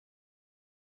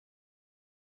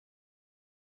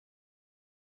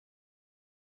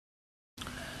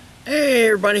Hey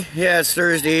everybody, yeah, it's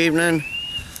Thursday evening,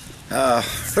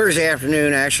 Thursday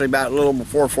afternoon actually, about a little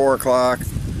before 4 o'clock.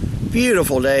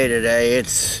 Beautiful day today.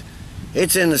 It's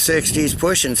in the 60s,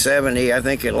 pushing 70. I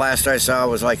think the last I saw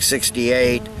was like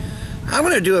 68. I'm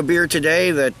going to do a beer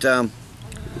today that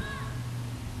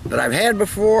I've had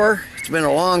before. It's been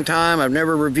a long time, I've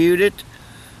never reviewed it.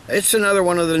 It's another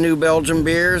one of the new Belgian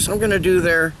beers. I'm going to do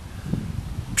their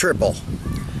Trippel.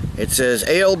 It says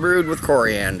ale brewed with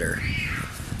coriander.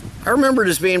 I remember it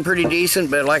as being pretty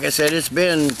decent, but like I said, it's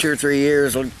been 2 or 3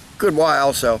 years, a good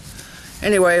while. So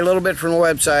anyway, a little bit from the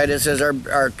website. It says our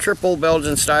Trippel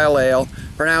Belgian Style Ale,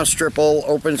 pronounced Trippel,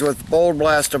 opens with bold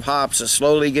blast of hops that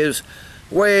slowly gives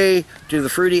way to the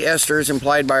fruity esters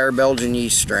implied by our Belgian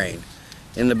yeast strain.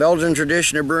 In the Belgian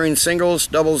tradition of brewing singles,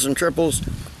 doubles, and triples,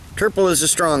 Trippel is the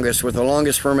strongest with the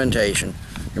longest fermentation.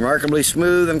 Remarkably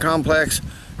smooth and complex,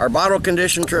 our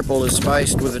bottle-conditioned Trippel is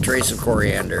spiced with a trace of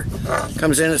coriander.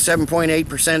 Comes in at 7.8%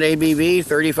 ABV,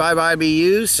 35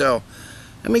 IBUs. So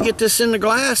let me get this in the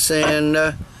glass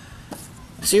and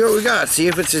see what we got. See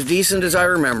if it's as decent as I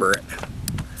remember it.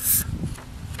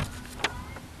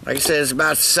 Like I said, it's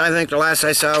about, I think the last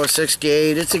I saw was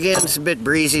 68. It's a bit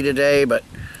breezy today, but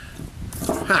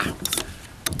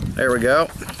there we go.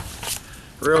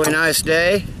 Really nice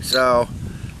day. So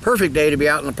perfect day to be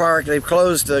out in the park. They've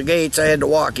closed the gates. I had to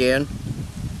walk in.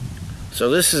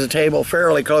 So this is a table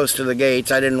fairly close to the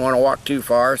gates. I didn't want to walk too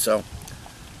far, so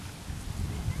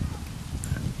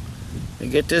I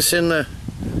get this in the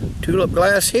tulip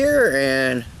glass here,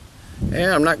 and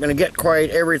yeah, I'm not going to get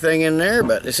quite everything in there,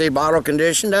 but they say bottle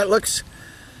conditioned. That looks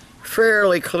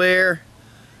fairly clear.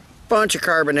 Bunch of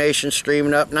carbonation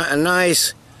streaming up. A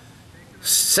nice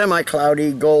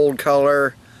semi-cloudy gold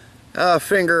color.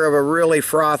 Finger of a really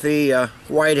frothy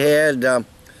white head.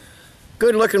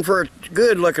 Good looking for a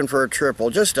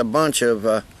Trippel. Just a bunch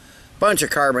of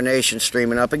carbonation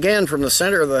streaming up again from the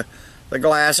center of the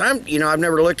glass. I've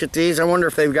never looked at these. I wonder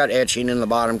if they've got etching in the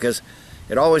bottom, because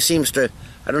it always seems to,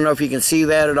 I don't know if you can see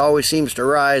that, it always seems to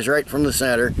rise right from the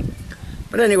center.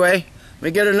 But anyway, let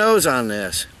me get a nose on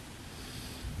this.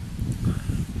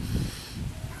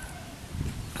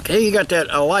 Okay, you got that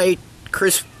light,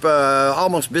 crisp,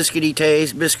 almost biscuity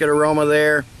taste, biscuit aroma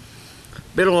there.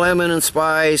 Bit of lemon and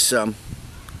spice,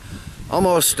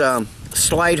 almost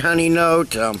slight honey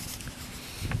note,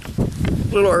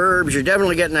 little herbs. You're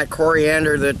definitely getting that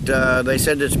coriander that they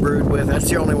said it's brewed with. That's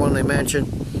the only one they mentioned.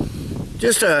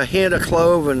 Just a hint of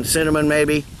clove and cinnamon,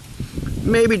 maybe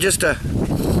just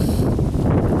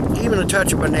even a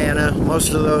touch of banana.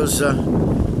 Most of those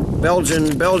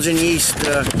Belgian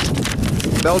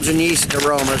yeast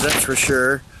aromas, that's for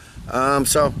sure.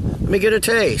 So let me get a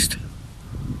taste.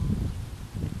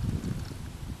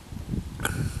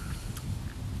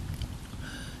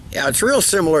 Yeah, it's real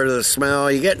similar to the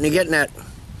smell. You're getting that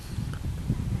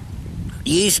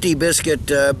yeasty biscuit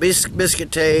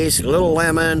taste, a little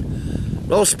lemon, a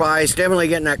little spice. Definitely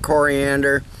getting that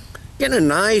coriander. Getting a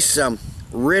nice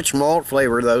rich malt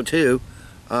flavor though too.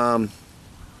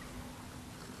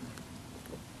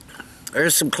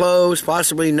 There's some cloves,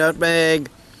 possibly nutmeg,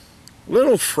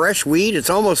 little fresh wheat. It's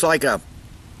almost like a,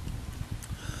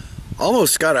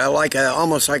 almost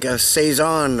like a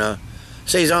saison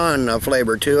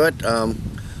flavor to it.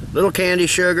 Little candy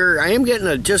sugar. I am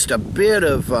getting just a bit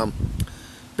of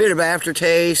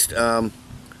aftertaste.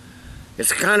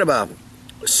 It's kind of a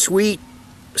sweet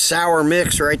sour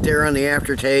mix right there on the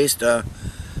aftertaste.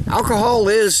 Alcohol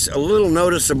is a little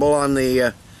noticeable on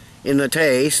the in the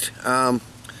taste.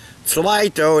 It's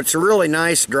light though. It's a really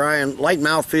nice dry and light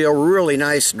mouthfeel, really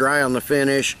nice dry on the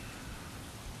finish.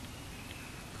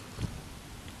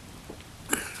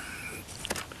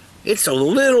 It's a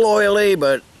little oily,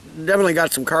 but definitely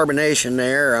got some carbonation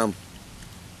there.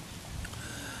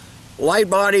 Light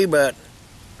body,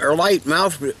 or light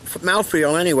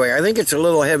mouthfeel anyway. I think it's a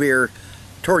little heavier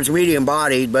towards medium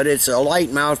bodied, but it's a light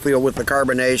mouthfeel with the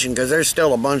carbonation, because there's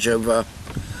still a bunch of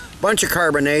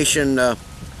carbonation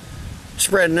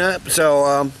spreading up.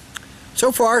 So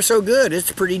so far so good.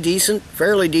 It's pretty decent,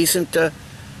 fairly decent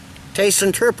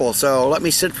tasting Trippel. So let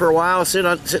me sit for a while, sit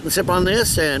and sip on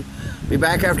this, and be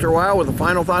back after a while with the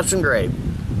final thoughts and grade.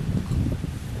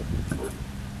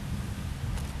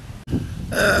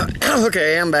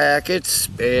 Okay, I'm back. It's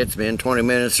been 20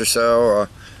 minutes or so.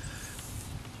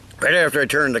 Right after I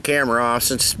turned the camera off,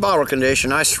 since it's bottle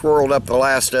condition, I swirled up the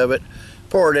last of it,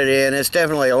 poured it in. It's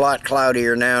definitely a lot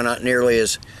cloudier now, not nearly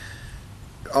as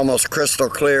almost crystal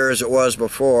clear as it was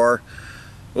before.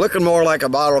 Looking more like a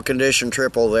bottle conditioned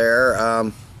Trippel there.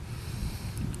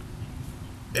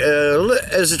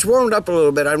 as it's warmed up a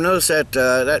little bit, I've noticed that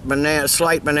that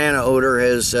slight banana odor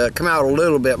has come out a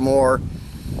little bit more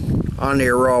on the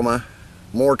aroma,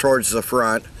 more towards the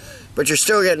front. But you're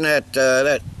still getting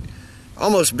that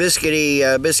almost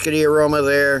biscuity aroma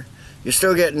there. You're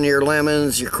still getting your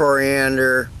lemons, your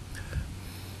coriander,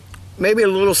 maybe a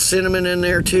little cinnamon in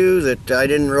there too that I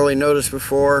didn't really notice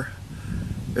before.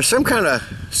 There's some kind of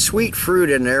sweet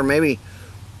fruit in there, maybe.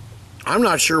 I'm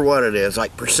not sure what it is,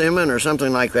 like persimmon or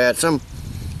something like that. Some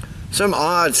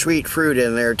odd sweet fruit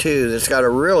in there too that's got a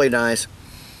really nice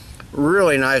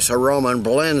aroma and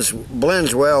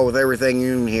blends well with everything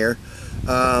in here.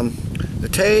 The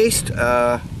taste,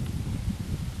 a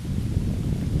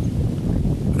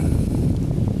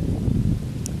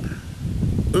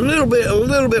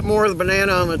little bit more of the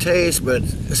banana on the taste, but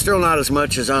still not as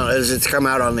much as it's come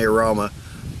out on the aroma.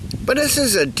 But this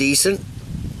is a decent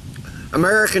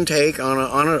American take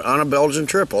on a Belgian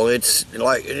triple. It's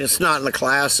not in the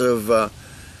class of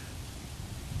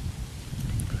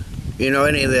you know,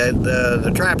 any of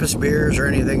the Trappist beers or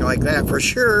anything like that for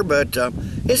sure, but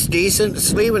it's decent.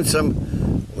 It's leaving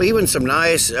some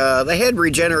nice. The head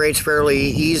regenerates fairly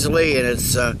easily, and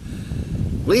it's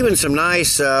leaving some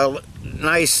nice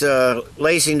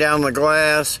lacing down the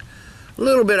glass. A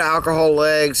little bit of alcohol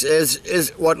legs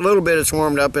is what little bit it's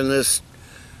warmed up in this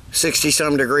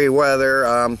 60-some degree weather.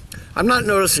 I'm not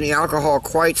noticing the alcohol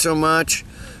quite so much.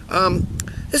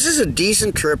 This is a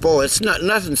decent triple. It's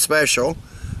nothing special.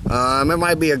 It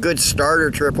might be a good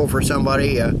starter triple for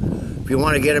somebody if you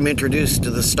want to get them introduced to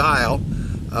the style.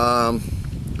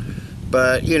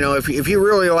 But you know, if you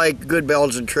really like good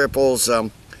Belgian triples,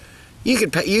 you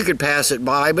could pass it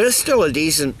by. But it's still a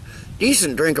decent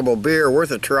drinkable beer,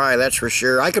 worth a try. That's for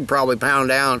sure. I could probably pound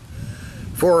down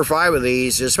 4 or 5 of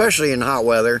these, especially in hot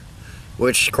weather,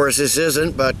 which of course this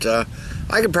isn't, but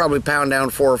I could probably pound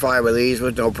down 4 or 5 of these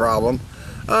with no problem.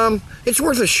 It's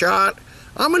worth a shot.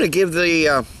 I'm going to give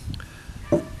the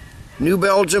New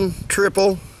Belgium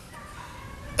Trippel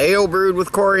Ale brewed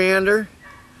with coriander,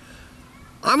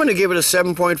 I'm going to give it a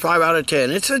 7.5 out of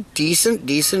 10. It's a decent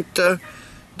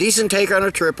take on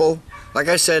a triple. Like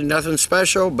I said, nothing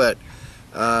special, but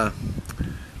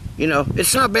you know,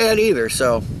 it's not bad either.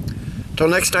 So till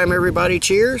next time, everybody,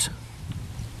 cheers.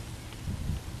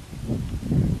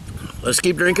 Let's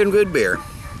keep drinking good beer.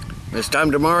 This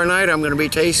time tomorrow night, I'm going to be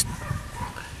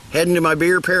heading to my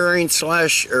beer pairing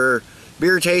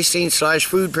beer tasting /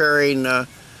 food pairing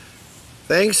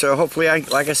thing. So hopefully,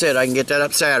 like I said, I can get that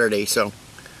up Saturday. So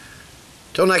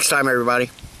till next time, everybody.